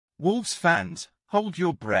Wolves fans, hold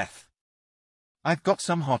your breath. I've got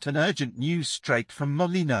some hot and urgent news straight from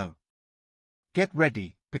Molino. Get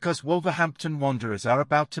ready, because Wolverhampton Wanderers are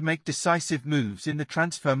about to make decisive moves in the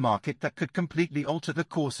transfer market that could completely alter the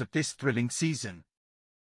course of this thrilling season.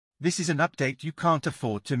 This is an update you can't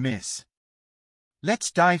afford to miss.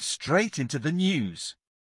 Let's dive straight into the news.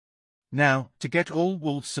 Now, to get all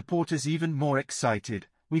Wolves supporters even more excited,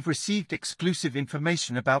 we've received exclusive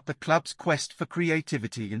information about the club's quest for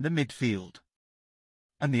creativity in the midfield.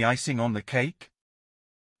 And the icing on the cake?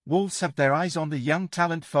 Wolves have their eyes on the young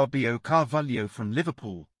talent Fabio Carvalho from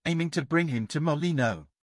Liverpool, aiming to bring him to Molino.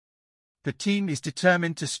 The team is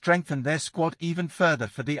determined to strengthen their squad even further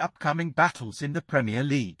for the upcoming battles in the Premier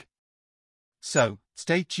League. So,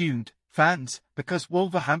 stay tuned, fans, because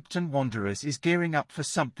Wolverhampton Wanderers is gearing up for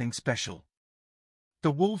something special.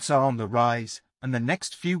 The Wolves are on the rise, and the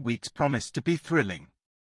next few weeks promise to be thrilling.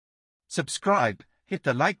 Subscribe, hit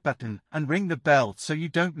the like button, and ring the bell so you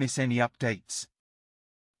don't miss any updates.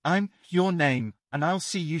 I'm your name, and I'll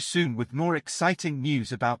see you soon with more exciting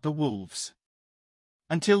news about the Wolves.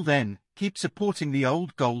 Until then, keep supporting the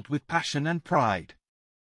old gold with passion and pride.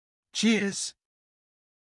 Cheers!